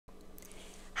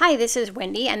Hi, this is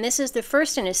Wendy, and this is the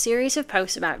first in a series of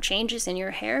posts about changes in your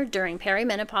hair during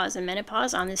perimenopause and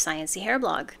menopause on the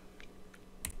Science-yHairBlog.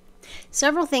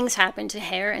 Several things happen to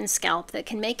hair and scalp that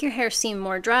can make your hair seem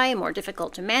more dry, more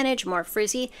difficult to manage, more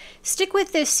frizzy. Stick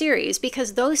with this series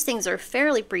because those things are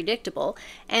fairly predictable,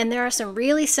 and there are some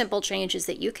really simple changes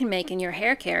that you can make in your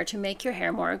hair care to make your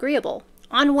hair more agreeable,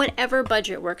 on whatever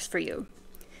budget works for you.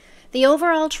 The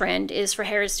overall trend is for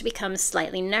hairs to become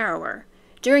slightly narrower.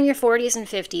 During your 40s and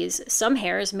 50s, some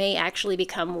hairs may actually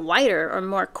become whiter or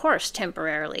more coarse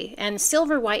temporarily, and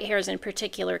silver white hairs in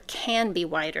particular can be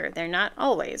whiter. They're not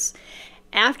always.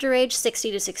 After age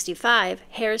 60 to 65,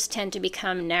 hairs tend to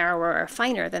become narrower or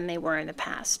finer than they were in the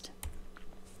past.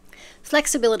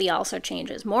 Flexibility also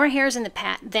changes. More hairs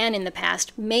than in the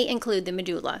past may include the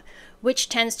medulla, which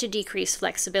tends to decrease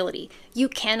flexibility. You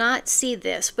cannot see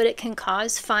this, but it can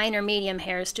cause fine or medium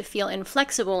hairs to feel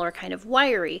inflexible or kind of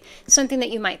wiry, something that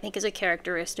you might think is a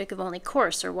characteristic of only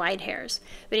coarse or wide hairs.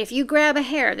 But if you grab a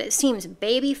hair that seems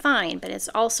baby fine, but it's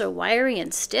also wiry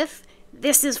and stiff,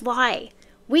 this is why.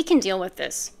 We can deal with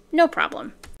this, no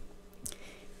problem.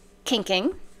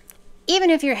 Kinking.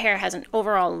 Even if your hair has an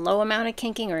overall low amount of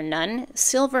kinking or none,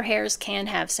 silver hairs can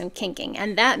have some kinking,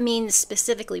 and that means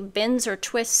specifically bends or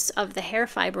twists of the hair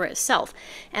fiber itself,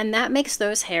 and that makes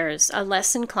those hairs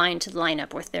less inclined to line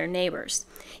up with their neighbors.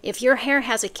 If your hair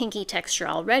has a kinky texture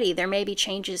already, there may be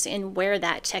changes in where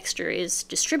that texture is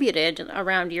distributed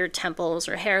around your temples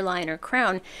or hairline or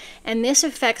crown, and this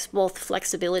affects both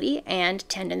flexibility and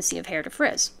tendency of hair to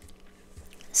frizz.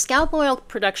 Scalp oil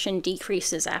production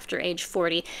decreases after age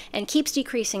 40 and keeps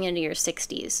decreasing into your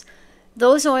 60s.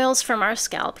 Those oils from our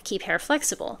scalp keep hair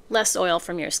flexible. Less oil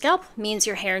from your scalp means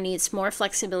your hair needs more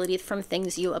flexibility from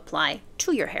things you apply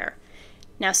to your hair.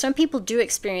 Now, some people do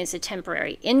experience a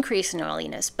temporary increase in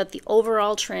oiliness, but the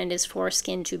overall trend is for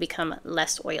skin to become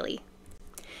less oily.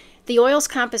 The oil's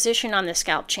composition on the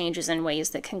scalp changes in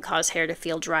ways that can cause hair to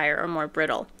feel drier or more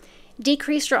brittle.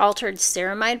 Decreased or altered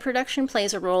ceramide production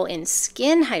plays a role in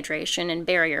skin hydration and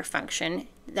barrier function.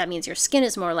 That means your skin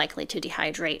is more likely to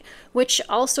dehydrate, which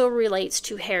also relates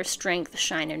to hair strength,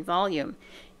 shine, and volume.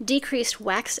 Decreased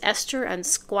wax ester and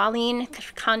squalene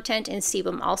content in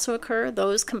sebum also occur.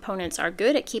 Those components are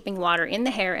good at keeping water in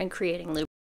the hair and creating lubricants.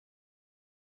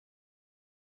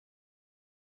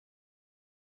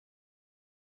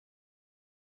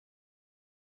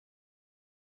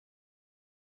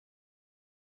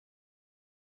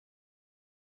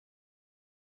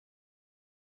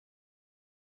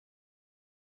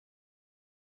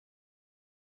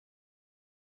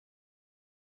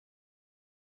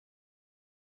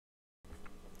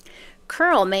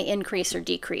 Curl may increase or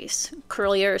decrease.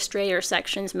 Curlier or straighter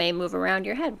sections may move around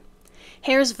your head.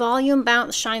 Hair's volume,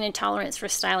 bounce, shine, and tolerance for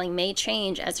styling may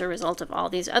change as a result of all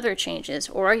these other changes,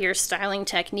 or your styling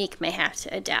technique may have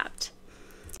to adapt.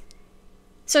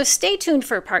 So stay tuned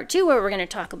for part 2, where we're going to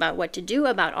talk about what to do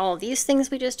about all these things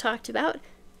we just talked about.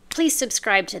 Please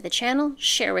subscribe to the channel,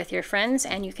 share with your friends,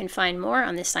 and you can find more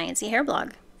on the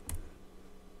Science-yHairBlog.